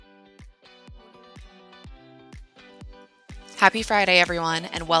Happy Friday, everyone,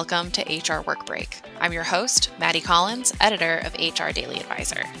 and welcome to HR Work Break. I'm your host, Maddie Collins, editor of HR Daily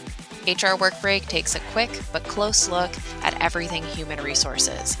Advisor. HR Work Break takes a quick but close look at everything human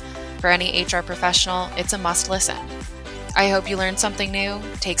resources. For any HR professional, it's a must listen. I hope you learned something new,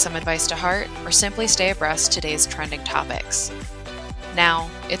 take some advice to heart, or simply stay abreast today's trending topics.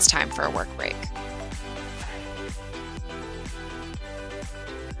 Now, it's time for a work break.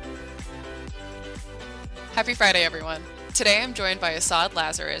 Happy Friday, everyone. Today I'm joined by Asad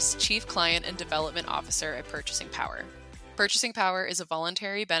Lazarus, Chief Client and Development Officer at Purchasing Power. Purchasing Power is a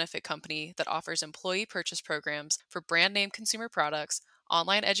voluntary benefit company that offers employee purchase programs for brand name consumer products,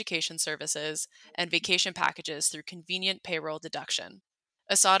 online education services, and vacation packages through convenient payroll deduction.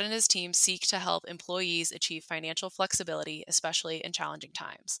 Asad and his team seek to help employees achieve financial flexibility, especially in challenging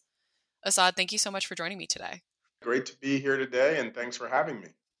times. Asad, thank you so much for joining me today. Great to be here today, and thanks for having me.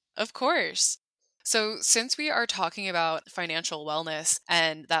 Of course. So, since we are talking about financial wellness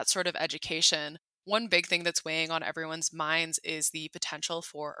and that sort of education, one big thing that's weighing on everyone's minds is the potential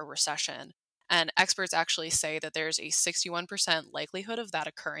for a recession. And experts actually say that there's a 61% likelihood of that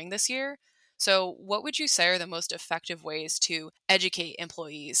occurring this year. So, what would you say are the most effective ways to educate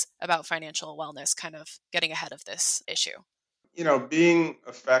employees about financial wellness, kind of getting ahead of this issue? Being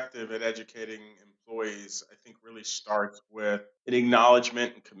effective at educating employees, I think, really starts with an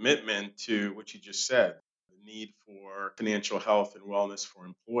acknowledgement and commitment to what you just said, the need for financial health and wellness for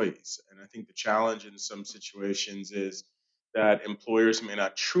employees. And I think the challenge in some situations is that employers may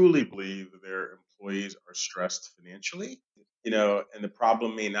not truly believe that their employees are stressed financially, and the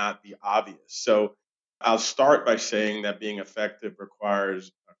problem may not be obvious. So I'll start by saying that being effective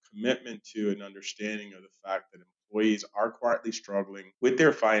requires a commitment to an understanding of the fact that employees are quietly struggling with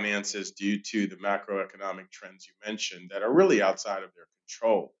their finances due to the macroeconomic trends you mentioned that are really outside of their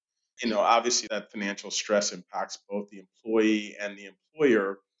control. Obviously, that financial stress impacts both the employee and the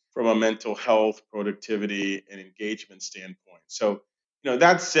employer from a mental health, productivity, and engagement standpoint. So,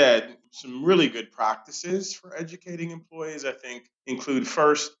 that said, some really good practices for educating employees, I think, include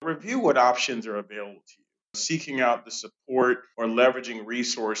first, review what options are available to you. Seeking out the support or leveraging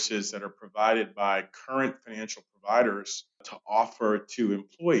resources that are provided by current financial providers to offer to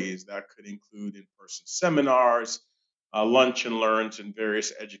employees. That could include in person seminars, lunch and learns, and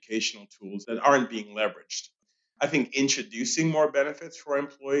various educational tools that aren't being leveraged. I think introducing more benefits for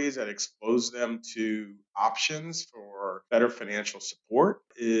employees that expose them to options for better financial support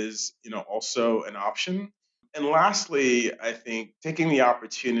is, also an option. And lastly, I think taking the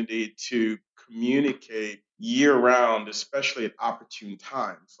opportunity to communicate year round, especially at opportune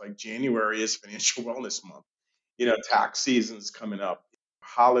times, like January is Financial Wellness Month. Tax season's coming up.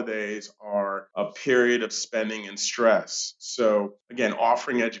 Holidays are a period of spending and stress. So, again,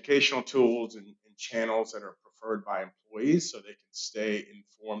 offering educational tools and channels that are preferred by employees so they can stay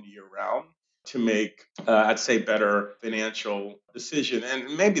informed year round to make, I'd say, better financial decision.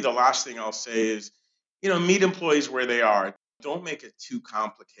 And maybe the last thing I'll say is, meet employees where they are. Don't make it too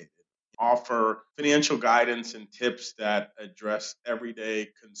complicated. Offer financial guidance and tips that address everyday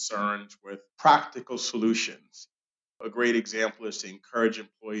concerns with practical solutions. A great example is to encourage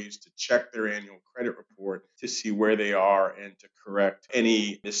employees to check their annual credit report to see where they are and to correct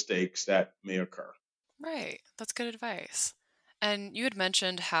any mistakes that may occur. Right. That's good advice. And you had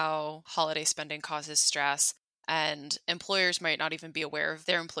mentioned how holiday spending causes stress and employers might not even be aware of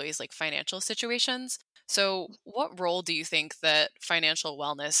their employees' financial situations. So, what role do you think that financial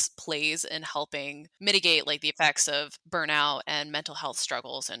wellness plays in helping mitigate the effects of burnout and mental health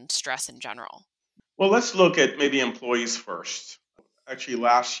struggles and stress in general? Well, let's look at maybe employees first. Actually,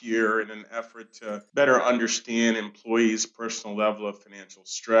 last year, in an effort to better understand employees' personal level of financial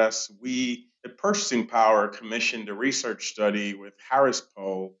stress, we at Purchasing Power commissioned a research study with Harris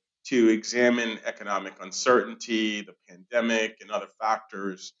Poll to examine economic uncertainty, the pandemic, and other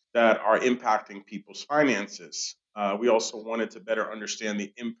factors that are impacting people's finances. We also wanted to better understand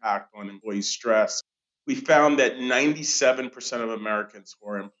the impact on employee stress. We found that 97% of Americans who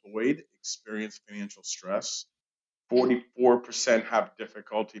are employed experience financial stress. 44% have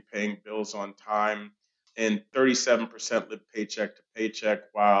difficulty paying bills on time, and 37% live paycheck to paycheck,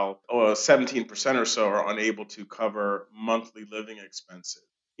 while 17% or so are unable to cover monthly living expenses.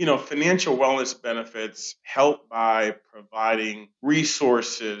 Financial wellness benefits help by providing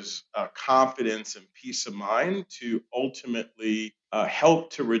resources, confidence, and peace of mind to ultimately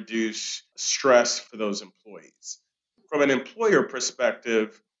help to reduce stress for those employees. From an employer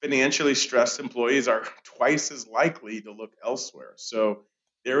perspective, financially stressed employees are twice as likely to look elsewhere. So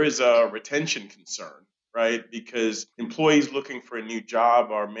there is a retention concern, right? Because employees looking for a new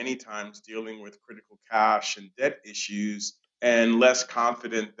job are many times dealing with critical cash and debt issues and less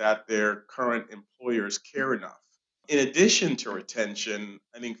confident that their current employers care enough. In addition to retention,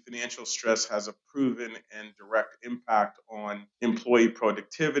 I think financial stress has a proven and direct impact on employee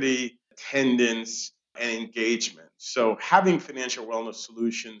productivity, attendance, and engagement. So, having financial wellness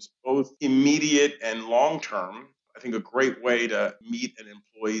solutions, both immediate and long term, I think a great way to meet an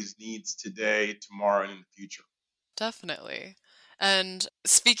employee's needs today, tomorrow, and in the future. Definitely. And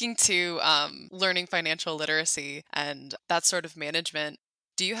speaking to learning financial literacy and that sort of management,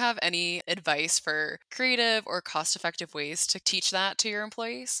 do you have any advice for creative or cost effective ways to teach that to your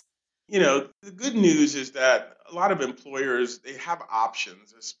employees? The good news is that a lot of employers they have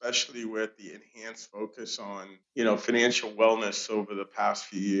options, especially with the enhanced focus on, financial wellness over the past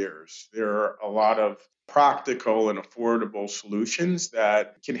few years. There are a lot of practical and affordable solutions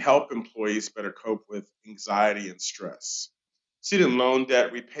that can help employees better cope with anxiety and stress. Student loan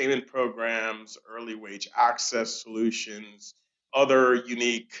debt repayment programs, early wage access solutions, other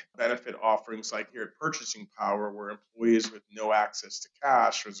unique benefit offerings like here at Purchasing Power, where employees with no access to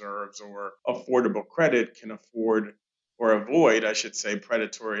cash reserves or affordable credit can afford or avoid, I should say,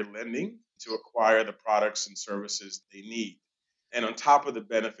 predatory lending to acquire the products and services they need. And on top of the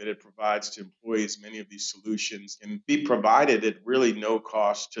benefit it provides to employees, many of these solutions can be provided at really no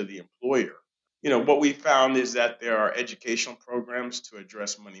cost to the employer. What we found is that there are educational programs to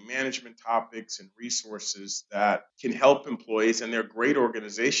address money management topics and resources that can help employees, and there are great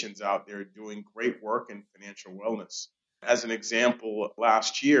organizations out there doing great work in financial wellness. As an example,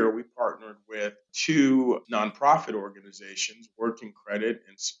 last year we partnered with two nonprofit organizations, Working Credit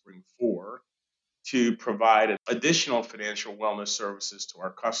and Spring 4, to provide additional financial wellness services to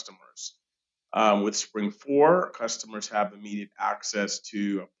our customers. With Spring 4, customers have immediate access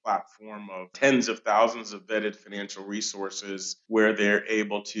to a platform of tens of thousands of vetted financial resources where they're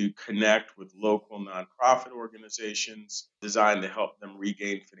able to connect with local nonprofit organizations designed to help them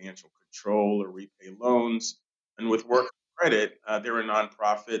regain financial control or repay loans. And with Work Credit, they're a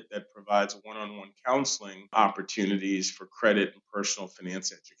nonprofit that provides one on one counseling opportunities for credit and personal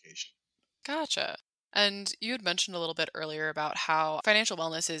finance education. Gotcha. And you had mentioned a little bit earlier about how financial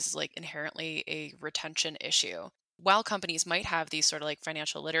wellness is like inherently a retention issue. While companies might have these sort of like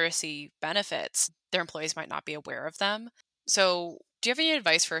financial literacy benefits, their employees might not be aware of them. So, do you have any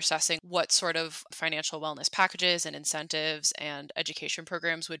advice for assessing what sort of financial wellness packages and incentives and education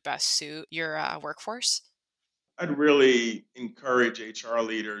programs would best suit your workforce? I'd really encourage HR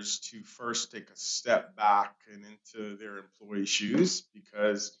leaders to first take a step back and into their employee shoes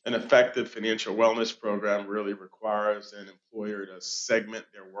because an effective financial wellness program really requires an employer to segment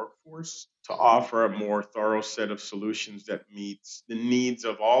their workforce to offer a more thorough set of solutions that meets the needs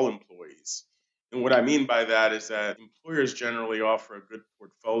of all employees. And what I mean by that is that employers generally offer a good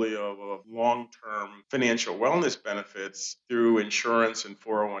portfolio of long term financial wellness benefits through insurance and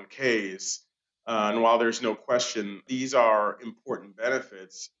 401ks, and while there's no question these are important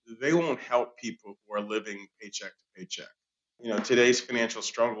benefits, they won't help people who are living paycheck to paycheck. Today's financial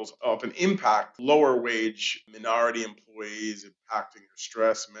struggles often impact lower wage minority employees, impacting their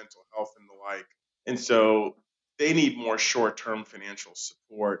stress, mental health, and the like. And so they need more short term financial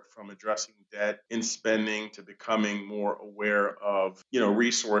support from addressing debt and spending to becoming more aware of,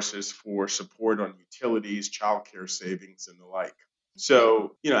 resources for support on utilities, childcare savings, and the like.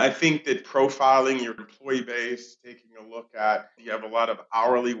 So, I think that profiling your employee base, taking a look at you have a lot of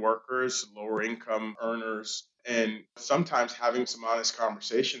hourly workers, lower income earners, and sometimes having some honest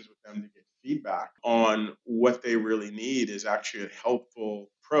conversations with them to get feedback on what they really need is actually a helpful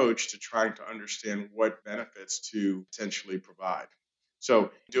approach to trying to understand what benefits to potentially provide.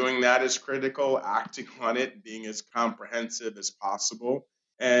 So, doing that is critical, acting on it, being as comprehensive as possible,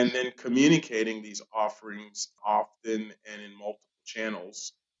 and then communicating these offerings often and in multiple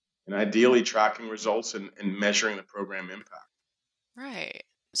channels, and ideally tracking results and measuring the program impact. Right.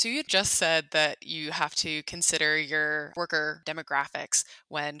 So you just said that you have to consider your worker demographics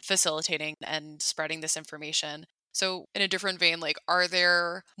when facilitating and spreading this information. So, in a different vein, like, are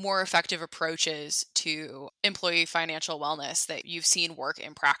there more effective approaches to employee financial wellness that you've seen work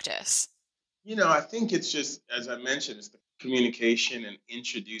in practice? I think it's just, as I mentioned, it's the communication and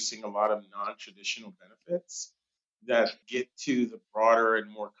introducing a lot of non traditional benefits that get to the broader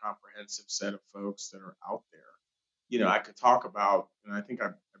and more comprehensive set of folks that are out there. I could talk about, and I think I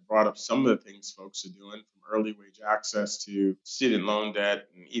brought up some of the things folks are doing from early wage access to student loan debt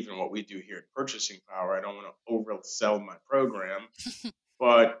and even what we do here at Purchasing Power. I don't want to oversell my program,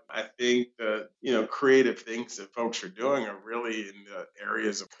 but I think the creative things that folks are doing are really in the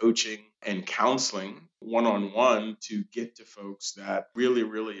areas of coaching and counseling one on one to get to folks that really,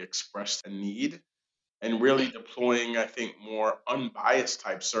 really express a need and really deploying, I think, more unbiased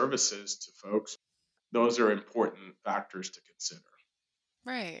type services to folks. Those are important factors to consider.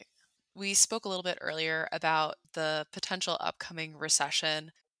 Right. We spoke a little bit earlier about the potential upcoming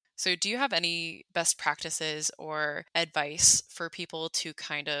recession. So, do you have any best practices or advice for people to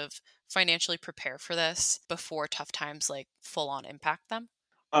kind of financially prepare for this before tough times like full on impact them?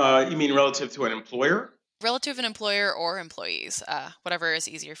 You mean relative to an employer? Relative an employer or employees, whatever is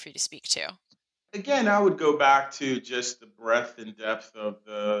easier for you to speak to. Again, I would go back to just the breadth and depth of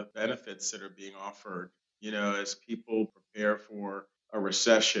the benefits that are being offered. As people prepare for a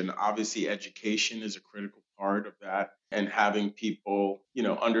recession, obviously education is a critical part of that, and having people,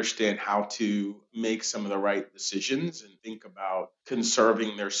 understand how to make some of the right decisions and think about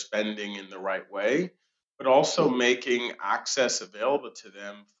conserving their spending in the right way, but also making access available to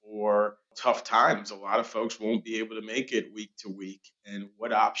them for tough times. A lot of folks won't be able to make it week to week. And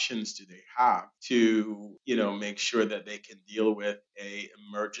what options do they have to, make sure that they can deal with a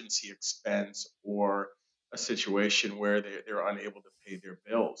emergency expense or a situation where they're unable to pay their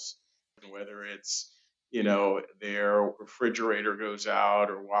bills? And whether it's, their refrigerator goes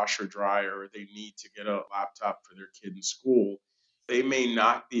out or washer dryer, or they need to get a laptop for their kid in school, they may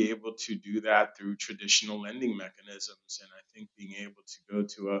not be able to do that through traditional lending mechanisms. And I think being able to go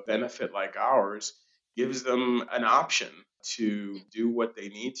to a benefit like ours gives them an option to do what they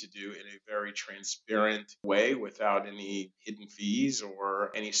need to do in a very transparent way without any hidden fees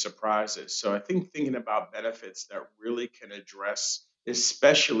or any surprises. So I think thinking about benefits that really can address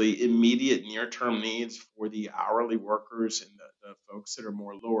especially immediate near-term needs for the hourly workers and the folks that are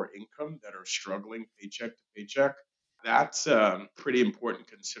more lower income that are struggling paycheck to paycheck, that's a pretty important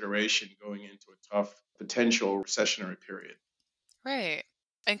consideration going into a tough potential recessionary period. Right.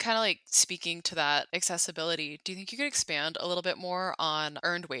 And kind of like speaking to that accessibility, do you think you could expand a little bit more on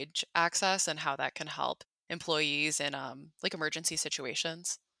earned wage access and how that can help employees in like emergency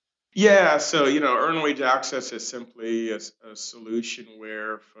situations? Yeah, so earned wage access is simply a solution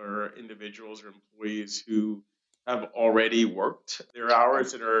where for individuals or employees who have already worked their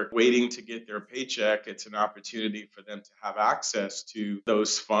hours and are waiting to get their paycheck, it's an opportunity for them to have access to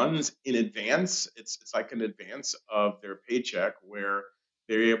those funds in advance. It's like an advance of their paycheck where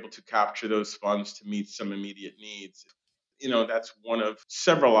they're able to capture those funds to meet some immediate needs. That's one of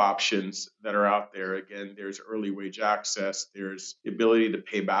several options that are out there. Again, there's early wage access, there's the ability to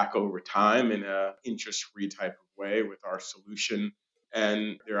pay back over time in a interest-free type of way with our solution,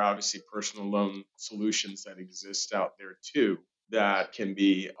 and there are obviously personal loan solutions that exist out there too that can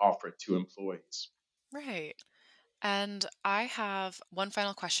be offered to employees. Right. And I have one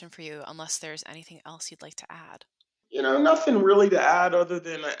final question for you, unless there's anything else you'd like to add. Nothing really to add other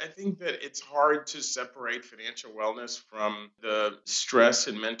than I think that it's hard to separate financial wellness from the stress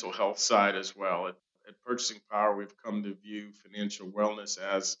and mental health side as well. At Purchasing Power, we've come to view financial wellness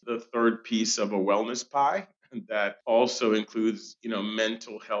as the third piece of a wellness pie that also includes,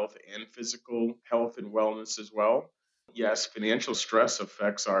 mental health and physical health and wellness as well. Yes, financial stress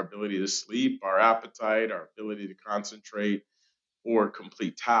affects our ability to sleep, our appetite, our ability to concentrate or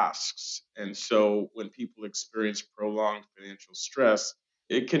complete tasks. And so when people experience prolonged financial stress,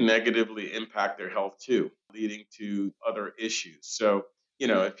 it can negatively impact their health too, leading to other issues. So,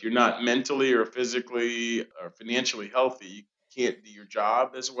 if you're not mentally or physically or financially healthy, you can't do your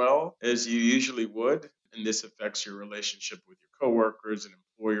job as well as you usually would. And this affects your relationship with your coworkers and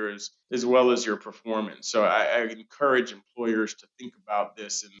employers, as well as your performance. So I encourage employers to think about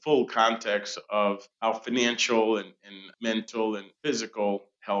this in full context of how financial and mental and physical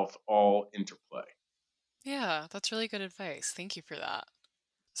health all interplay. Yeah, that's really good advice. Thank you for that.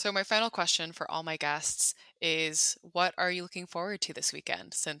 So, my final question for all my guests is what are you looking forward to this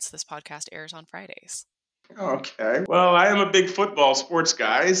weekend since this podcast airs on Fridays? Okay. Well, I am a big football sports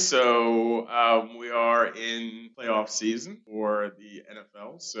guy, so we are in playoff season for the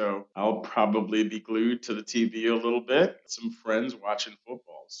NFL. So I'll probably be glued to the TV a little bit. Some friends watching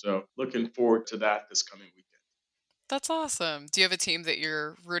football. So looking forward to that this coming weekend. That's awesome. Do you have a team that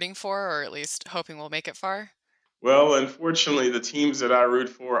you're rooting for, or at least hoping will make it far? Well, unfortunately, the teams that I root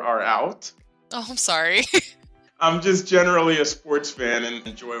for are out. Oh, I'm sorry. I'm just generally a sports fan and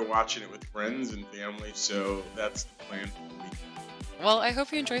enjoy watching it with friends and family. So that's the plan for the weekend. Well, I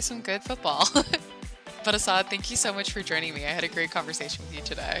hope you enjoy some good football. But Asad, thank you so much for joining me. I had a great conversation with you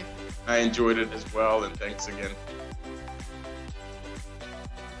today. I enjoyed it as well, and thanks again.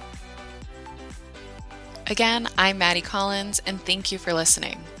 Again, I'm Maddie Collins, and thank you for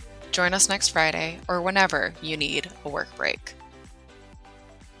listening. Join us next Friday or whenever you need a work break.